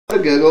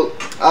Google.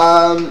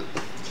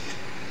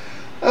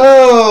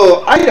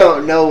 Oh, I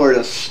don't know where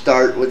to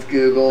start with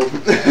Google.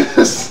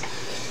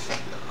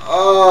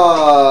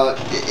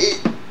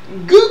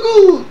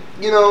 Google,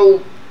 you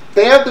know,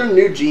 they have their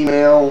new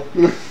Gmail,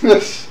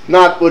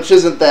 which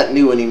isn't that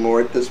new anymore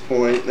at this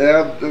point.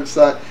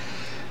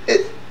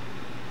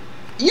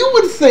 You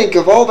would think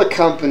of all the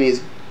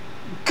companies,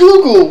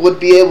 Google would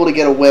be able to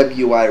get a web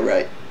UI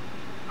right,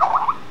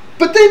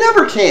 but they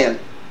never can.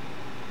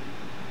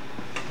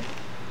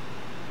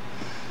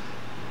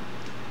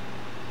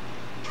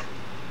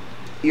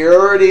 You're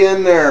already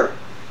in there.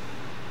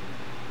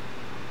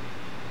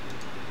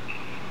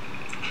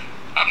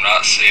 I'm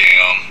not seeing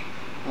them.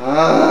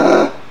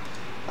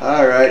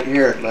 Alright,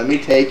 here. Let me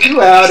take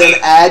you out and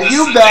add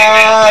you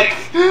back.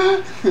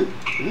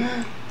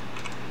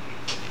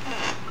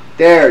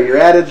 There, you're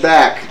added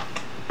back.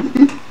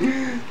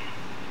 Okay.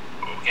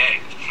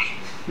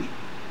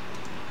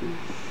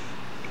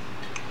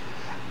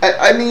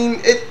 I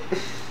mean,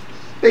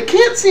 they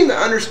can't seem to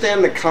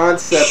understand the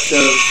concept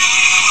of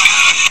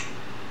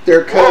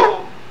their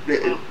code.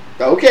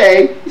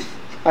 Okay.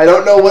 I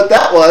don't know what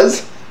that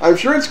was. I'm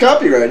sure it's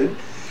copyrighted.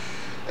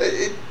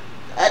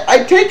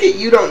 I take it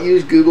you don't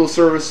use Google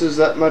services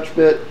that much,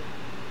 Bit?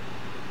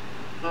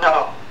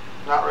 No,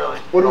 not really.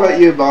 What about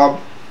you, Bob?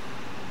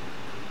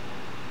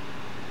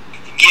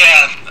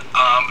 Yeah,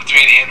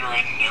 between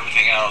Android and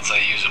everything else, I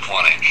use it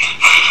plenty.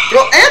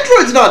 Well,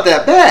 Android's not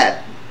that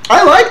bad.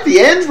 I like the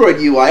Android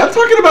UI. I'm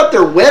talking about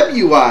their web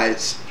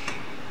UIs.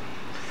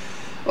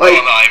 Like, no,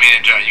 I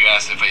mean, you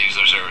asked if I use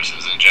their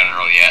services in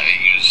general. Yeah, I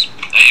use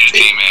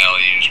Gmail, I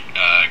use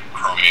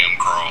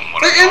Chrome,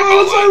 whatever. And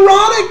what's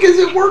ironic is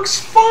it works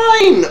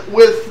fine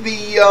with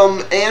the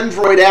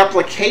Android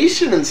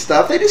application and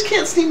stuff. They just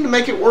can't seem to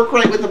make it work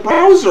right with the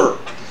browser.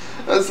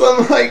 So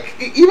I'm like,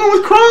 even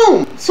with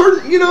Chrome,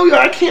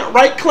 I can't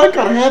right-click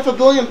on 500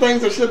 million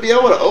things I should be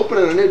able to open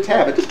in a new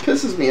tab. It just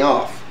pisses me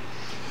off.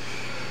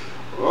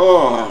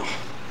 Oh.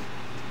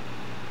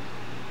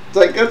 It's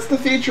like, that's the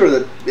feature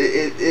that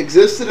it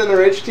existed in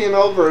their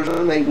HTML version,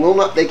 and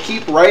they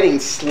keep writing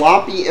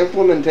sloppy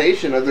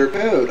implementation of their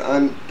code.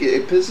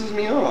 It pisses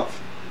me off.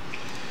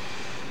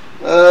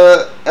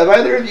 Have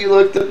either of you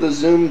looked at the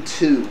Zoom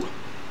 2?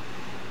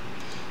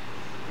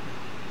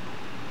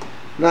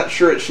 Not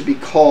sure it should be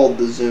called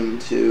the Zoom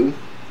 2.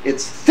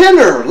 It's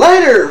thinner,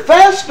 lighter,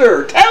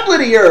 faster,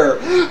 tabletier.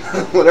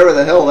 Whatever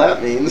the hell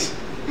that means.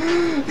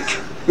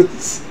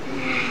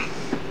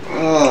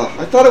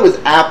 I thought it was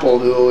Apple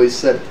who always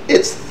said,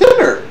 it's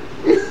thinner.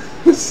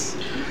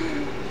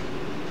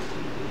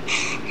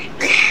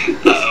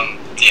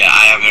 Yeah,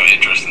 I have no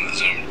interest in the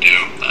Zoom 2.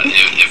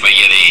 If I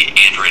get a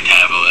Android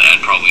tablet,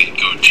 I'd probably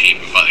go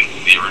cheap and buy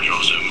the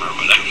original Zoom or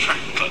whatever.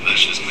 But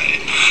that's just me.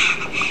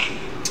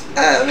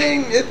 I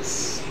mean,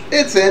 it's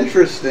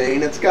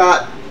interesting. It's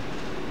got,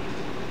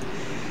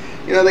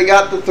 they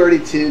got the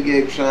 32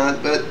 gig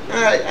shot, but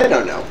I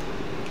don't know.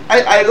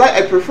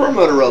 I prefer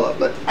Motorola,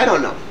 but I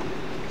don't know.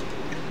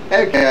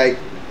 Okay.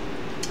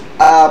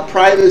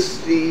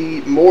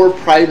 More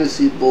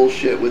privacy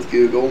bullshit with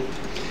Google.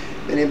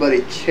 If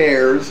anybody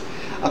cares.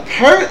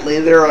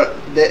 Apparently,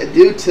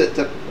 due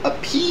to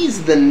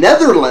appease the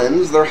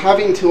Netherlands, they're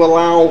having to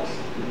allow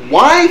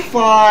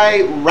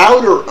Wi-Fi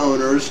router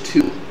owners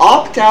to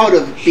opt out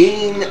of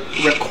being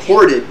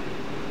recorded.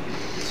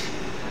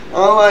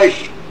 I'm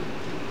like,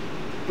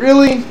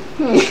 really?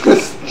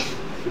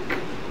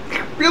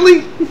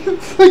 Really?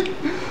 It's like,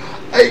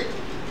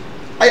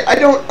 I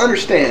don't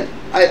understand.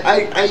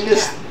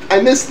 I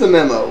missed the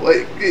memo.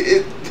 Like,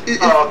 is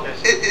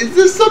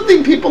this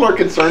something people are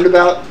concerned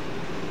about?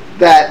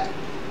 That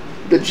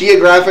the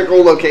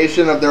geographical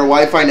location of their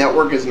Wi-Fi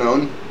network is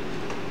known?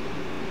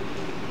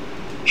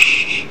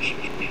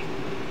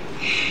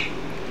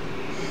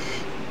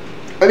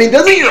 I mean,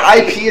 doesn't your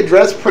IP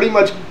address pretty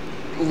much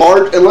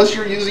unless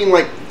you're using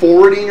like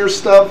forwarding or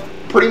stuff,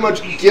 pretty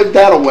much give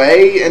that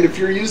away? And if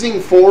you're using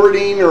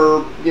forwarding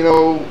or,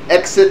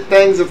 exit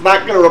things, it's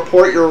not going to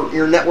report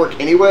your network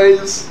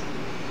anyways.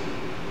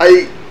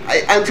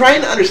 I'm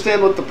trying to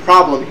understand what the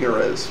problem here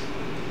is.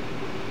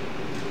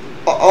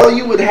 All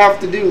you would have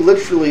to do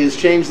literally is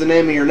change the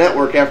name of your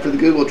network after the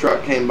Google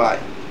truck came by,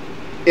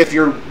 if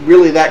you're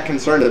really that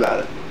concerned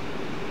about it.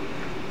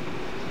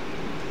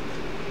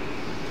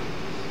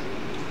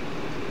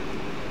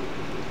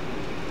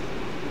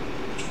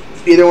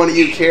 Either one of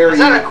you care? Is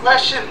that a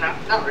question? No,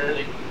 not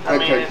really. I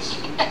mean, it's...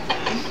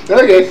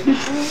 Okay.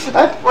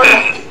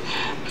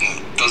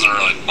 Doesn't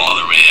really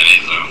bother me any,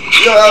 so...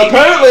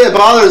 Apparently it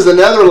bothers the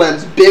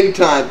Netherlands big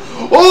time.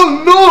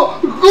 Oh no!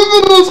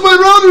 Google knows my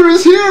router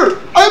is here!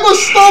 I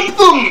must stop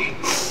them!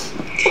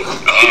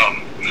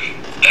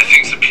 I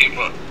think some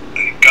people...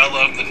 God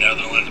love the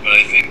Netherlands, but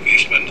I think they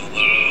spend a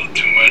little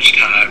too much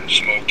time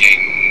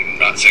smoking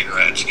not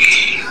cigarettes.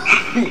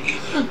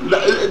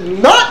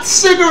 Not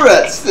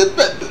cigarettes!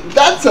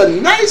 That's a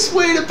nice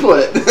way to put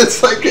it.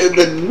 It's like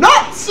the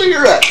not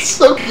cigarettes.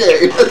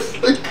 Okay.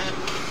 It's like,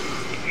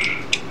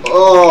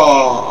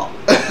 oh.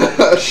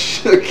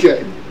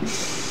 Okay.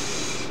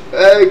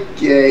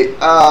 Okay.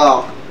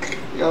 Oh,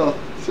 Oh,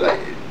 okay.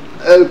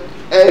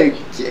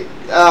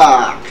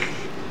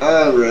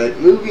 Alright,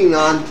 moving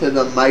on to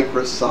the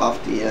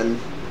Microsoftian.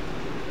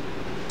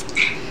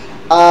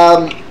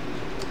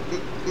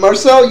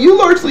 Marcel, you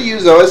largely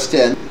use OS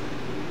X,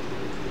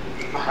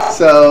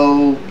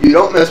 so you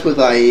don't mess with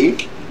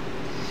IE.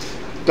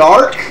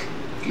 Dark,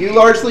 you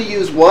largely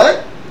use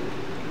what?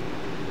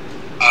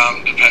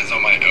 Depends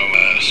on my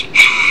OS.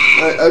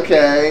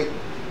 Okay,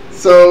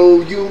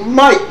 so you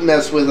might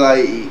mess with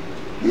IE.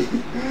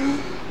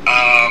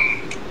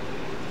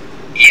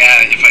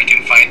 Yeah, if I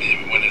can find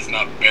it when it's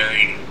not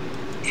buried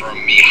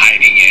from me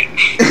hiding it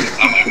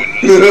on my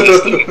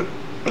Windows system.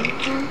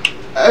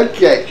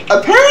 Okay,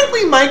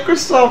 apparently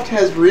Microsoft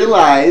has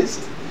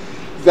realized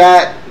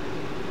that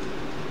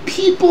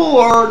people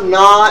are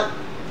not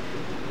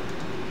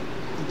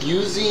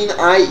using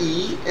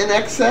IE in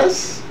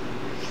excess,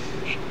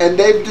 and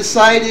they've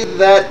decided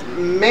that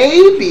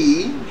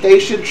maybe they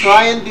should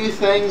try and do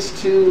things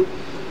to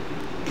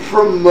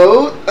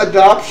promote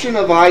adoption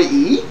of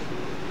IE.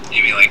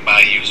 You mean like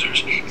by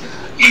users?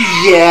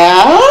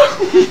 Yeah.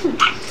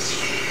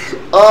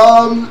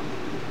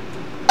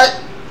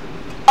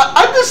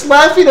 I'm just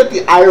laughing at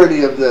the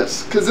irony of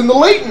this, because in the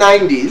late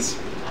 90s,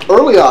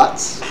 early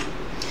aughts,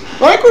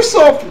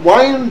 Microsoft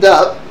wound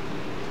up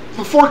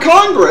before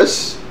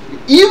Congress,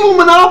 evil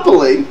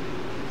monopoly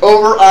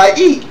over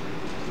IE.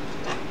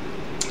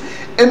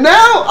 And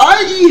now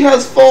IE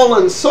has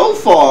fallen so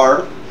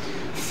far,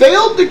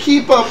 failed to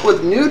keep up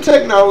with new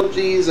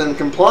technologies and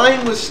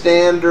complying with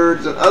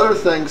standards and other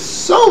things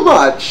so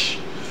much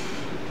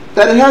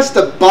that it has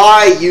to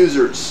buy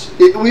users.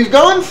 We've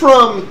gone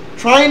from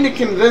trying to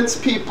convince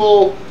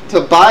people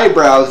to buy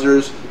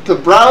browsers to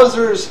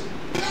browsers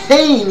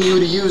paying you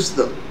to use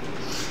them.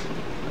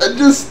 I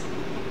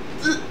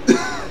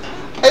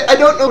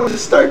don't know where to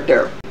start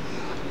there.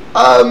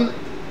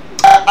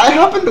 I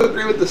happen to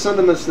agree with the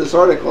sentiments of this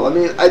article. I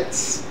mean, I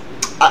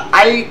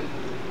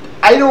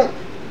don't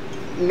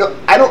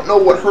know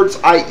what hurts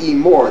IE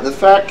more. The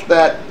fact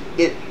that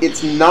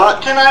it's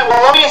not.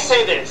 Well, let me just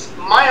say this.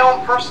 My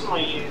own personal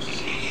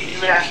use,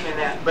 you asked me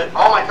that, but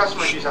all my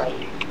customers use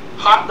IE.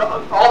 All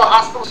the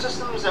hospital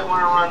systems that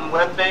want to run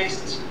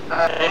web-based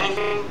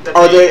anything.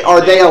 Are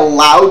they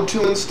allowed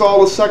to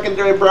install a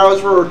secondary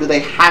browser, or do they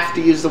have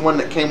to use the one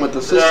that came with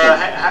the system?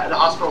 The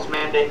hospitals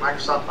mandate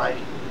Microsoft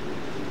IE.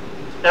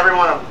 Every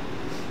one of them.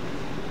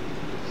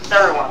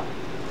 Every one of them.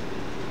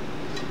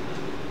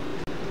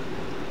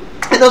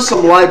 I know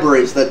some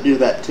libraries that do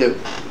that too.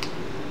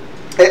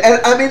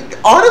 And I mean,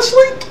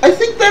 honestly, I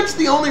think that's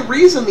the only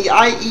reason the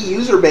IE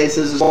user base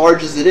is as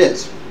large as it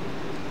is.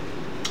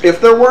 If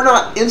there were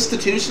not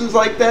institutions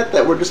like that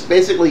that were just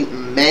basically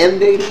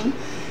mandating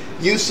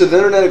use of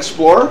Internet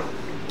Explorer,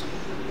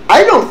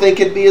 I don't think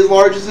it'd be as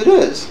large as it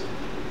is.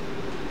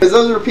 Because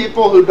those are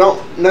people who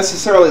don't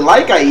necessarily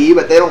like IE,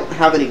 but they don't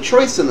have any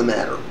choice in the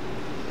matter.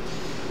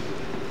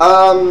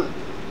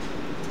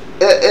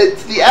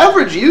 It's the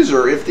average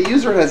user, if the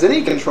user has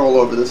any control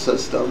over the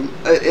system,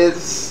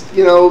 it's,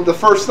 the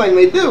first thing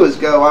they do is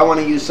go, I want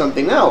to use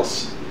something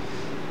else.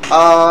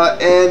 I'll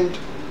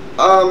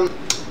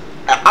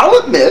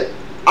admit,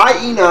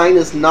 IE9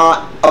 is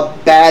not a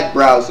bad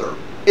browser.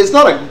 It's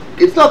not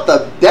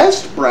the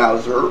best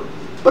browser,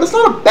 but it's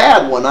not a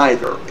bad one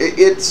either.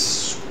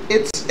 It's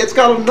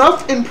got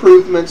enough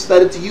improvements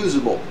that it's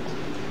usable.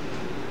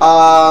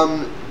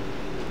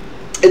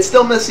 It's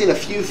still missing a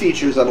few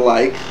features I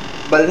like,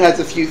 but it has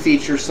a few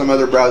features some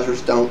other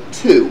browsers don't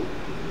too.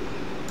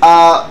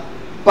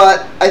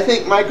 But I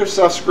think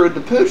Microsoft screwed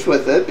the pooch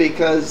with it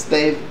because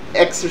they've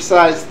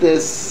exercised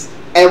this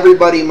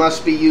everybody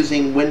must be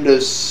using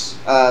Windows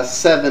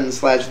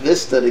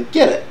 7/Vista to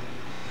get it.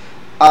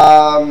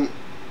 Let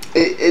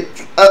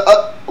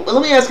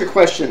me ask a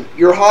question.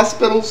 Your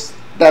hospitals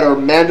that are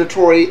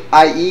mandatory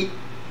IE,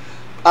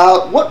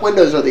 what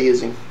Windows are they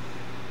using?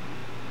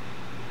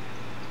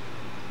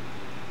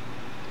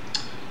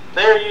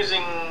 They're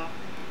using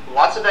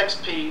lots of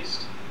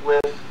XPs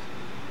with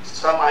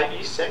some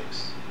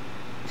IE6,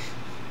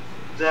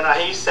 then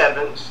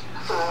IE7s.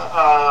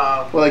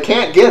 Well, they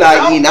can't get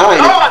IE9. No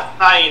one's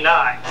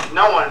IE9.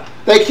 No one.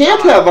 They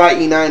can't have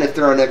IE9 if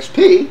they're on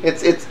XP.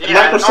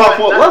 Microsoft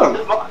won't let them.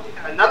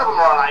 None of them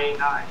are on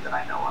IE9 that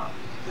I know of.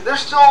 They're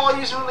still all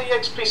using the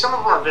XP. Some of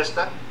them are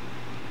Vista.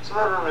 Some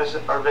of them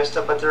are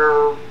Vista, but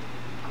I'm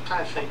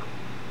trying to think.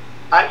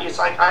 It's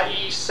like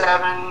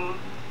IE7,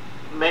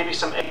 maybe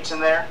some 8s in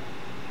there.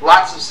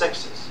 Lots of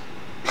 6s.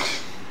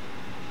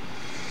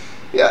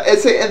 Yeah,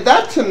 and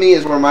that to me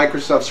is where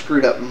Microsoft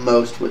screwed up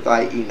most with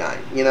IE9.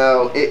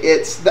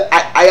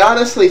 I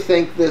honestly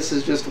think this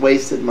is just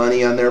wasted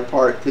money on their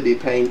part to be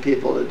paying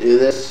people to do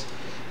this,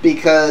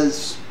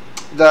 because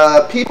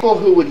the people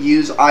who would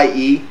use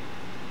IE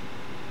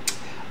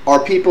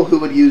are people who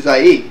would use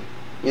IE.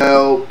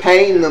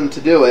 Paying them to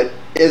do it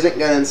isn't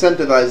going to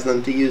incentivize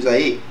them to use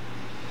IE.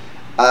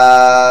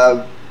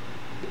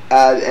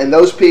 And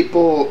those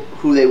people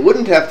who they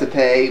wouldn't have to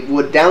pay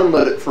would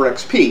download it for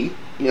XP.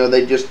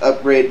 They just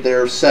upgrade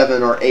their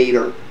 7 or 8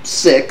 or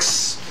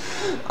 6.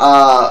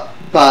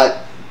 But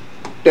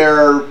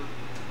they're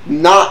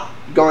not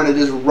going to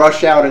just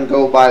rush out and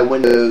go buy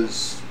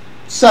Windows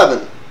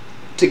 7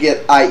 to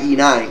get IE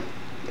 9.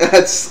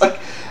 That's like,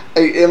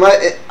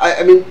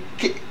 I mean,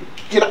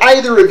 can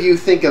either of you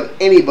think of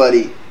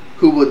anybody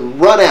who would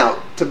run out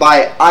to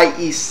buy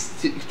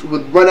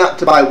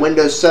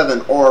Windows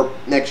 7 or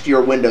next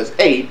year Windows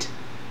 8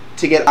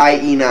 to get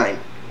IE 9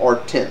 or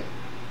 10?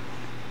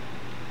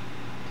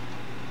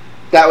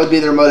 That would be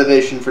their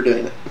motivation for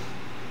doing it.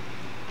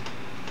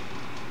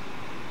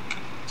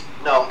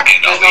 No,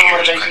 there's no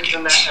motivations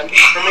in that. And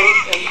for me,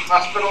 in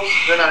hospitals,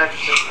 they're not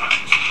interested.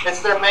 It's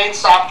their main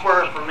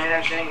software for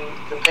managing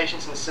the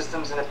patients and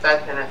systems, and if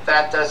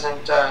that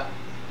doesn't,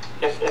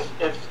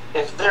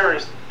 if there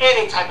is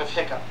any type of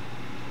hiccup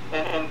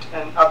in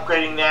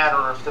upgrading that,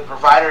 or if the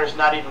provider is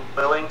not even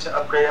willing to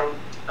upgrade them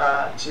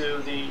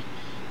to the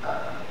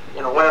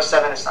Windows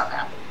 7, it's not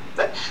happening.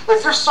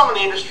 There's so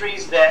many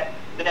industries that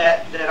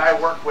I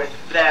work with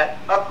that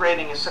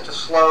upgrading is such a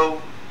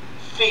slow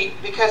feat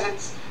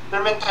because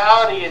their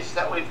mentality is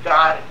that we've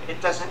got it.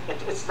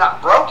 It's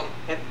not broken.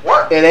 It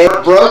works. It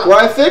ain't broke.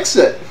 Why fix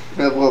it?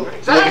 Well,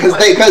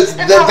 exactly. Because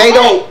they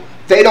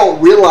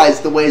don't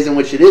realize the ways in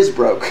which it is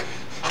broke.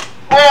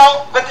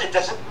 Well, but it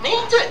doesn't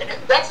need to.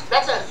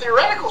 That's a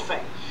theoretical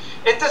thing.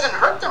 It doesn't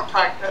hurt them,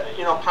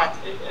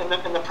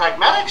 in the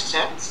pragmatic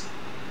sense.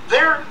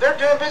 They're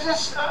doing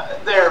business.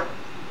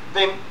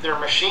 Their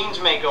machines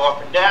may go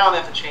up and down.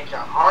 They have to change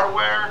out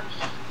hardware.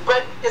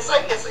 But it's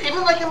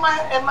even like in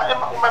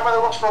my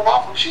mother works for a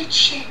law firm. She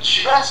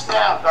just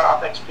now got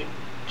off XP.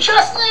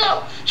 Just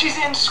now, she's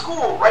in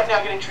school right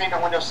now, getting trained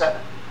on Windows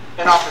 7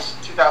 in Office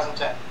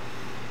 2010,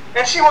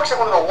 and she works at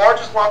one of the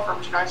largest law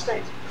firms in the United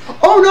States.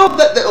 Oh no,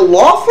 the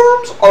law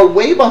firms are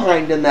way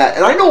behind in that,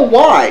 and I know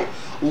why.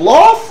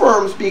 Law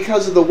firms,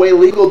 because of the way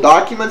legal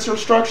documents are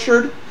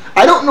structured.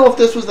 I don't know if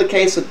this was the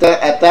case at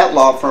that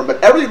law firm,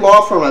 but every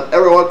law firm I've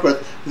ever worked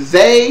with,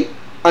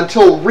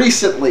 until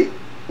recently,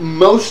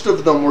 most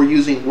of them were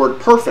using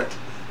WordPerfect.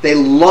 They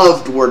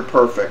loved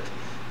WordPerfect.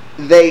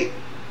 They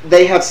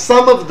have,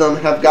 some of them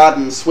have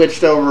gotten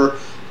switched over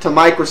to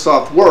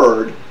Microsoft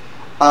Word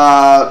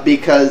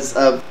because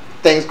of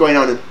things going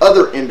on in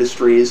other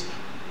industries,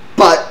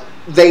 but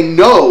they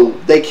know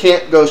they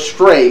can't go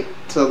straight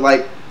to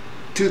like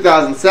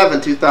 2007,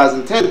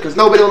 2010 because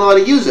nobody will know how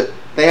to use it.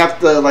 They have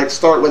to like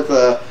start with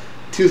a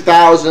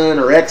 2000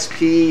 or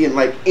XP and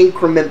like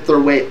increment their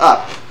way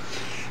up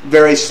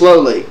very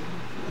slowly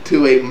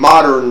to a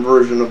modern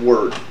version of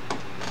Word.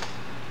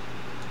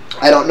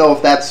 I don't know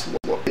if that's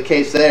the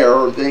case there,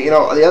 or the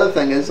other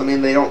thing is, I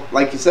mean, they don't,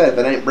 like you said, if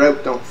it ain't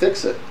broke, don't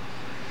fix it.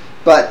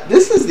 But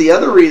this is the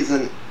other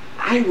reason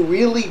I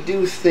really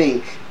do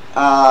think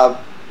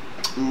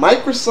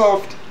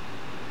Microsoft.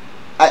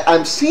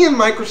 I'm seeing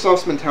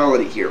Microsoft's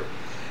mentality here.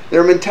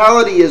 Their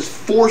mentality is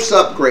force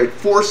upgrade,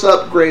 force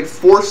upgrade,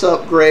 force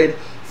upgrade,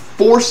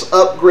 force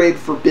upgrade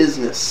for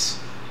business.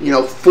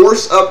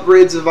 Force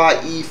upgrades of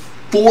IE,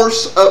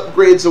 force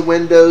upgrades of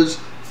Windows,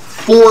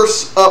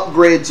 force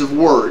upgrades of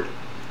Word.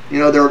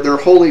 Their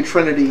holy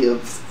trinity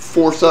of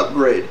force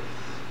upgrade.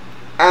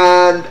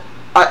 And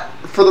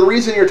for the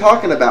reason you're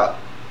talking about,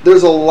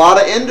 there's a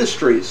lot of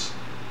industries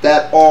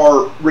that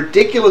are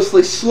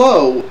ridiculously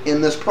slow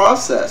in this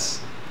process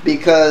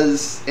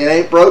because it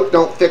ain't broke,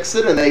 don't fix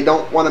it, and they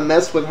don't want to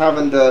mess with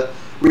having to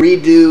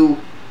redo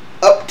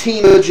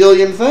up-teen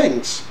bajillion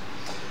things.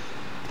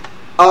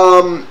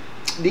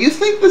 Do you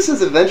think this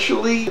is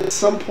eventually, at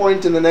some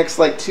point in the next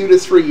 2 to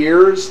 3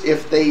 years,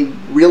 if they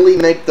really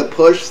make the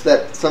push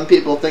that some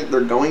people think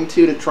they're going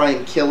to try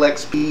and kill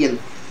XP and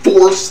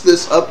force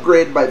this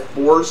upgrade by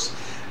force,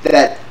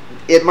 that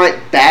it might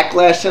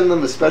backlash on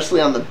them,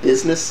 especially on the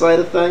business side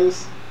of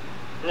things?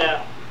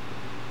 No.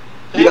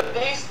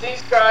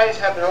 These guys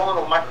have their own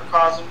little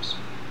microcosms,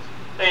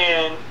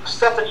 and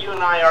stuff that you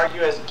and I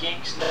argue as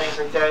geeks and things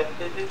like that,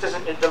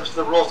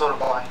 the rules don't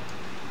apply.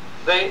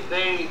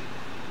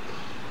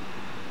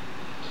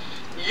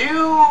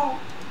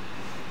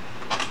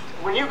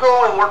 When you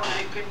go and work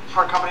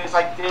for companies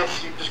like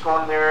this, you just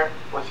go in there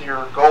with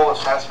your goal of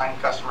satisfying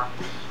the customer.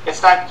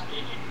 It's not,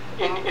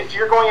 if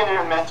you're going in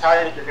a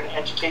mentality that you're going to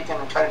educate them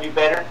and try to do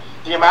better,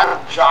 the amount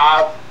of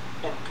job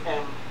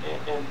and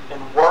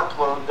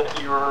workload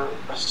that you're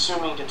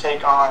assuming to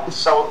take on is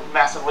so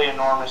massively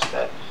enormous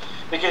that,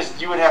 because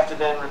you would have to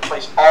then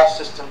replace all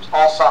systems,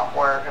 all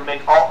software, and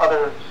make all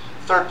other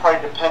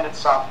third-party dependent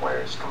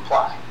softwares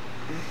comply,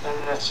 and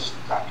that's just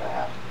not going to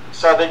happen.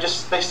 So they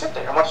sit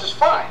there, and which is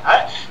fine.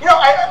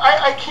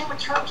 I came to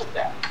terms with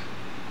that.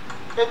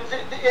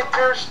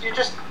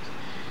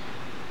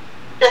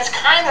 It's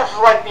kind of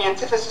like the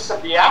antithesis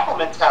of the Apple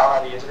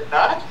mentality, is it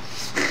not?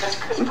 It's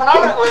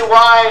predominantly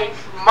why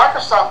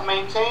Microsoft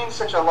maintains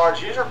such a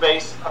large user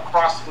base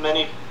across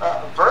many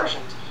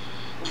versions.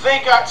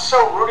 They got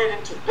so rooted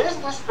into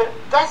business, but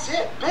that's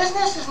it.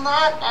 Business is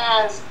not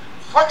as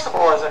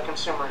flexible as a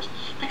consumer is,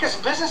 because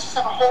businesses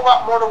have a whole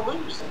lot more to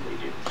lose than we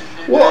do.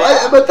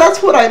 Well, but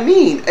that's what I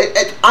mean.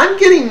 I'm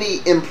getting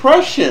the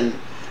impression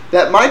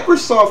that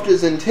Microsoft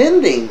is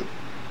intending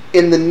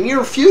in the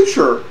near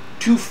future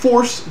to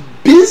force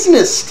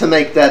business to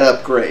make that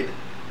upgrade.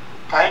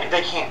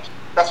 They can't.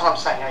 That's what I'm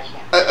saying. I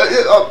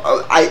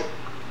can't.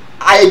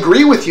 I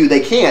agree with you. They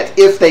can't.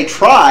 If they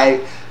try,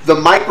 the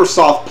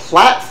Microsoft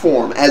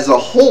platform as a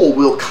whole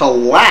will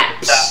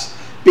collapse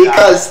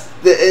because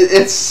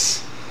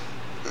it's.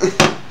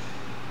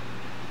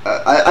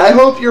 I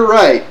hope you're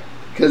right,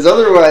 because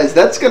otherwise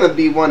that's going to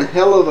be one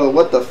hell of a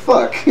what the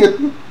fuck. Yeah,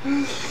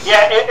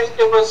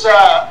 it was.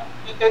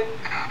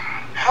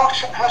 How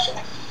should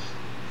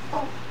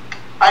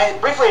I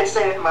briefly had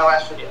stated in my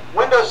last video.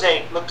 Windows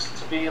 8 looks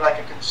to be like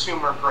a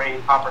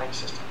consumer-grade operating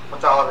system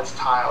with all of its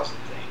tiles and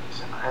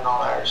things and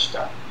all that other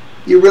stuff.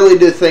 You really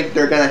do think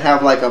they're going to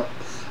have like a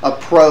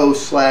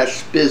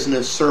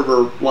pro/business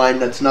server line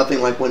that's nothing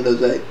like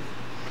Windows 8?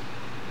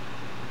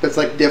 That's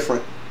like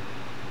different.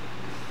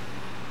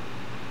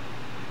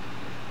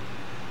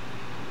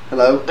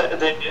 Hello?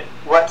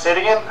 What? Say it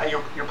again?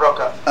 You broke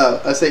up.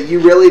 Oh, I said you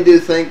really do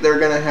think they're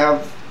going to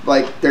have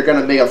like they're going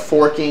to be a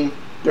forking?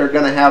 They're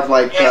going to have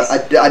like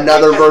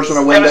another version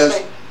of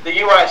Windows? The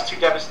UI is too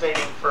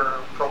devastating for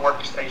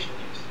workstation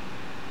use.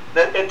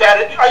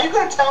 Are you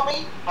going to tell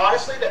me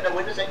honestly that the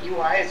Windows 8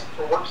 UI is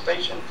for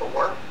workstation for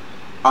work?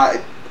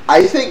 I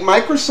think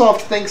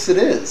Microsoft thinks it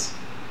is.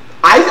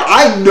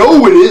 I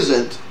know it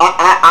isn't.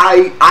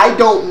 I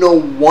don't know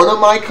one of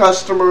my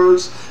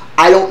customers.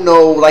 I don't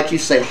know, like you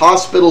say,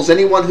 hospitals,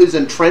 anyone who's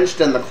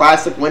entrenched in the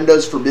classic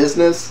Windows for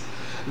Business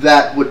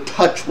that would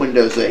touch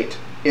Windows 8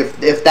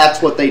 if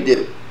that's what they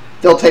do.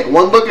 They'll take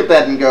one look at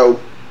that and go,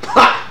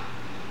 ha!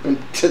 And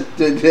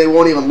they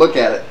won't even look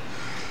at it.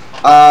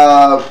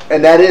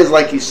 And that is,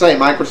 like you say,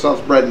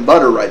 Microsoft's bread and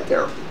butter right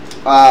there.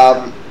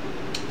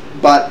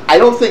 But I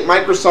don't think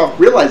Microsoft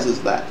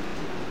realizes that.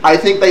 I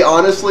think they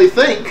honestly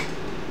think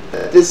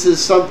that this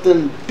is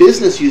something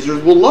business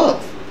users will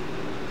love.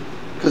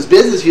 Because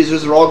business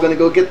users are all going to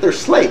go get their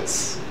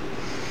slates.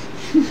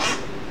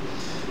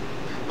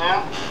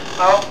 Yeah.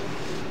 Well,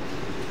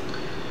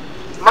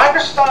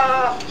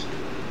 Microsoft,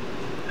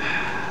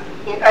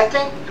 I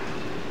think.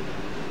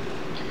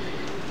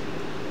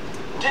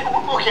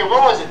 Okay,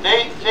 what was it?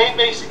 They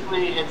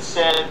basically had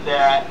said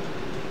that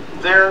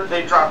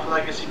they dropped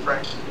legacy for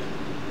XP,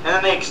 and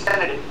then they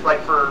extended it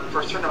like for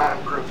a certain amount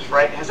of groups,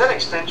 right? Has that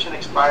extension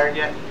expired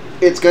yet?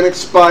 It's going to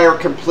expire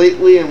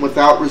completely and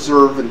without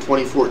reserve in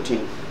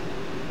 2014.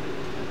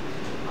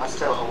 That's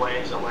still a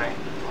ways away.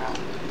 Yeah.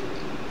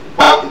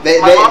 Well,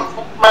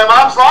 my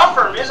mom's law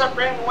firm is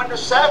upgrading to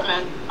Windows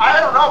 7. I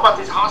don't know about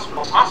these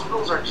hospitals.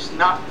 Hospitals are just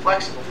not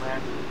flexible,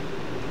 man.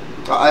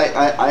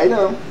 I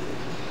know.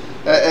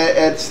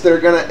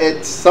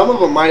 Some of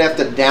them might have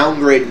to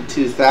downgrade to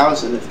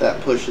 2000 if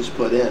that push is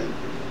put in,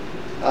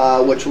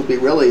 which will be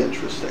really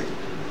interesting.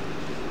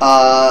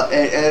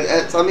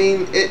 It's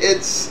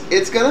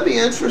going to be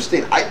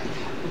interesting.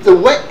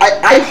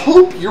 I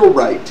hope you're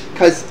right,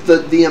 because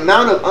the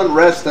amount of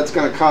unrest that's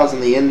going to cause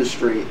in the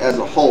industry as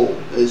a whole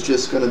is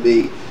just going to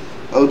be,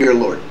 oh dear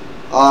Lord.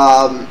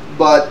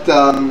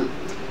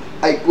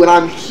 When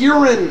I'm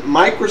hearing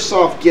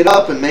Microsoft get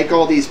up and make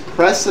all these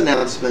press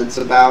announcements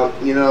about,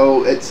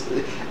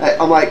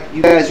 I'm like,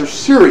 you guys are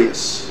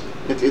serious.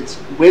 It's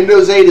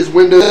Windows 8 is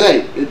Windows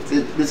 8.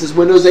 This is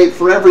Windows 8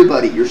 for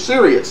everybody. You're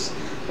serious.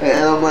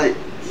 And I'm like,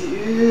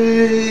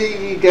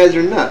 you guys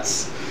are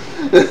nuts.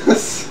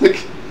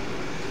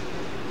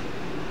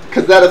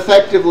 Because that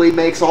effectively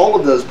makes all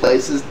of those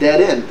places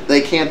dead end.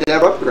 They can't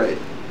ever upgrade.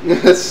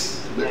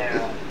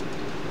 Yeah.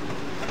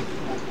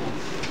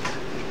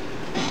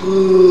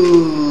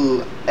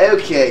 Ooh,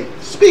 okay.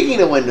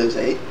 Speaking of Windows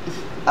 8,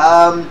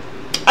 I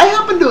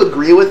happen to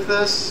agree with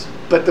this,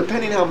 but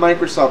depending how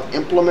Microsoft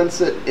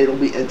implements it, it'll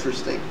be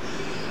interesting.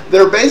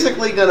 They're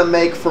basically going to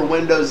make for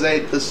Windows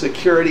 8 the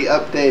security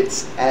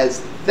updates,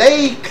 as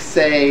they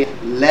say,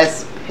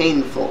 less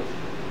painful.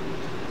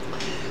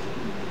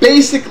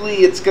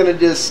 Basically, it's going to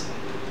just,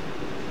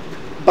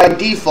 by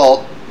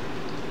default,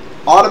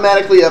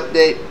 automatically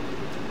update,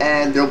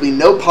 and there'll be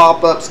no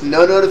pop-ups,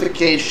 no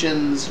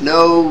notifications,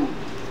 no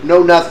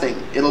nothing.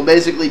 It'll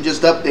basically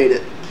just update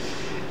it.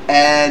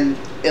 And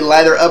it'll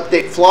either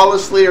update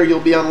flawlessly, or you'll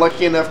be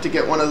unlucky enough to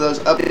get one of those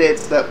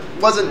updates that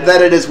wasn't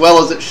vetted as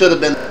well as it should have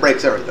been, that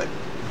breaks everything.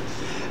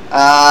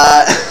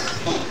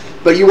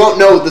 But you won't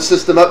know the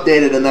system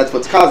updated, and that's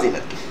what's causing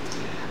it.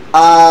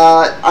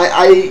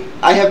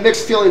 I have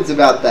mixed feelings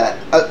about that.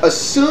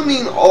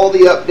 Assuming all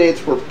the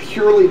updates were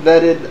purely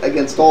vetted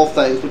against all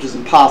things, which is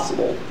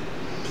impossible,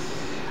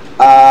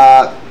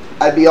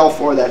 I'd be all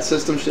for that.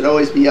 System should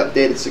always be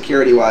updated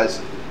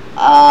security-wise.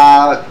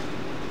 But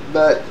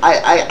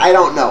I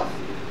don't know.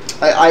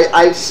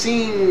 I've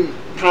seen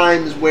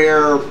times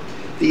where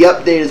the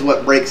update is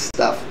what breaks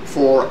stuff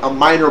for a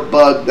minor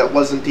bug that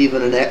wasn't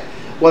even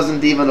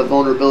a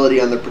vulnerability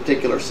on the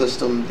particular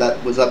system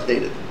that was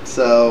updated.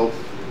 So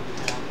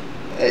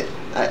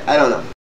I don't know.